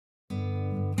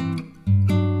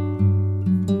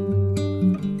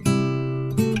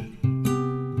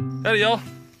Howdy y'all,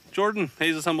 Jordan,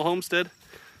 Hayes' Humble Homestead.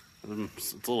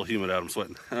 It's a little humid out, I'm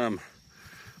sweating.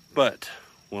 But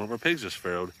one of our pigs just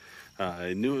farrowed.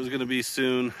 I knew it was gonna be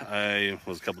soon. I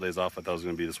was a couple days off. I thought it was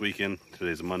gonna be this weekend.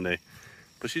 Today's a Monday,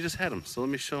 but she just had them. So let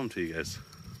me show them to you guys.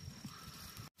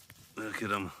 Look at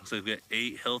them. Looks like we got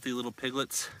 8 healthy little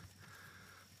piglets.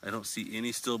 I don't see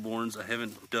any stillborns. I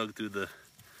haven't dug through the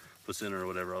placenta or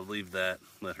whatever. I'll leave that,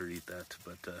 let her eat that.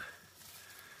 But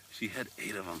she had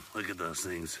 8 of them. Look at those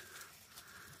things.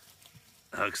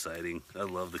 How exciting. I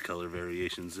love the color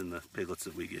variations in the piglets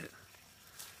that we get.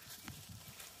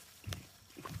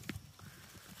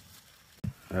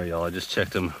 All right, y'all, I just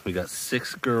checked them. We got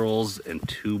 6 girls and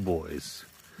 2 boys.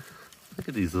 Look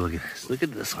at these little guys. Look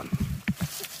at this one.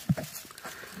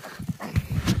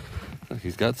 Look,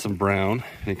 he's got some brown,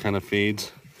 and it kind of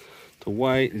fades to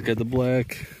white. He's got the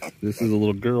black. This is a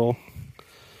little girl.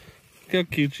 Look how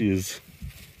cute she is.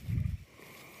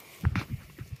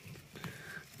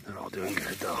 They're all doing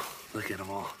good, though. Look at them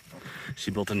all.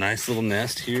 She built a nice little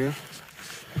nest here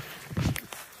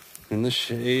in the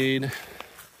shade.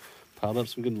 Piled up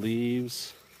some good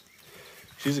leaves.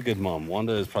 She's a good mom.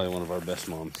 Wanda is probably one of our best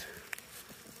moms.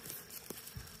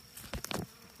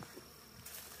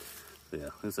 So yeah,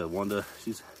 like I said, Wanda,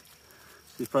 she's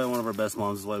probably one of our best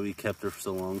moms. That's why we kept her for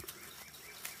so long.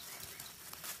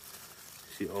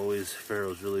 She always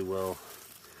farrows really well.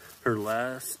 Her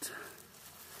last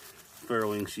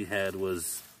farrowing she had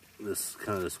was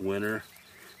this winter,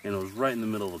 and it was right in the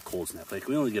middle of a cold snap. Like,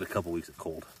 we only get a couple weeks of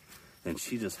cold. And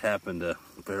she just happened to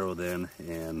farrow then,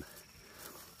 and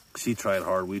she tried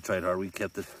hard, we tried hard. We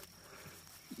kept it,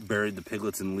 buried the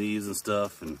piglets in leaves and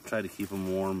stuff and tried to keep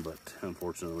them warm, but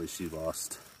unfortunately she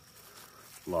lost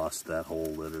that whole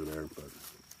litter there. But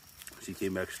she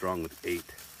came back strong with 8.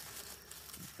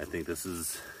 I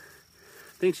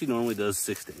think she normally does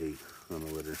 6 to 8 on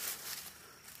the litter.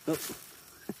 Oh.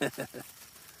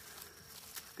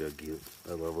 Good, cute.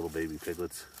 I love little baby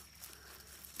piglets.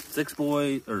 6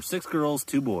 girls,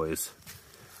 2 boys.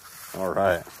 All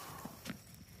right.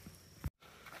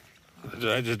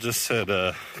 I just said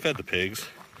fed the pigs.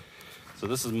 So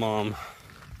this is Mom.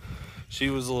 She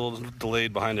was a little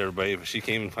delayed behind everybody, but she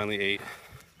came and finally ate.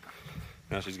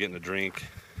 Now she's getting a drink.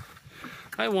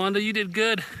 Hi Wanda, you did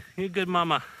good. You're good,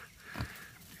 Mama.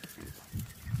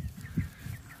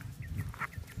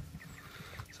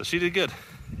 So she did good.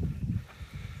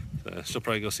 She'll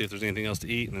probably go see if there's anything else to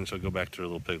eat, and then she'll go back to her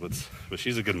little piglets. But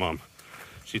she's a good mom.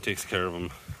 She takes care of them.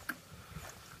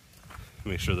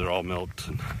 Make sure they're all milked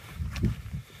and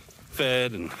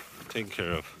fed and taken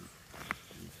care of.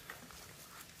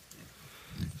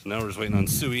 So now we're just waiting on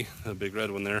Suey, the big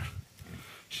red one there.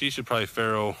 She should probably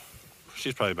farrow.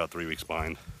 She's probably about 3 weeks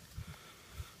behind.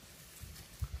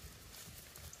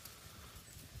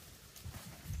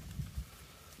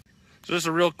 So just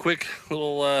a real quick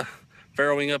little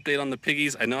farrowing update on the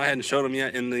piggies. I know I hadn't showed them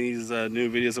yet in these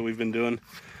new videos that we've been doing.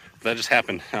 That just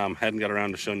happened. Hadn't got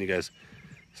around to showing you guys.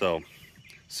 So,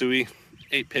 Suey,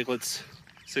 8 piglets,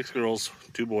 6 girls,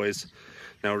 2 boys.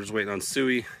 Now we're just waiting on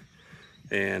Suey,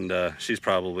 and she's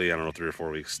probably, I don't know, 3 or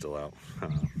 4 weeks still out.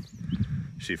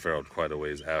 She farrowed quite a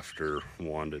ways after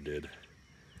Wanda did.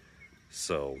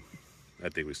 So, I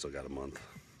think we still got a month.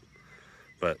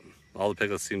 But all the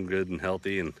piglets seem good and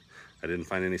healthy, and I didn't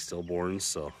find any stillborns,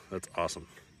 so that's awesome.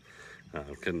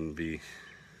 Couldn't be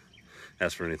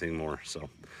asked for anything more. So,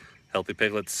 healthy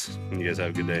piglets, and you guys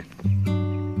have a good day.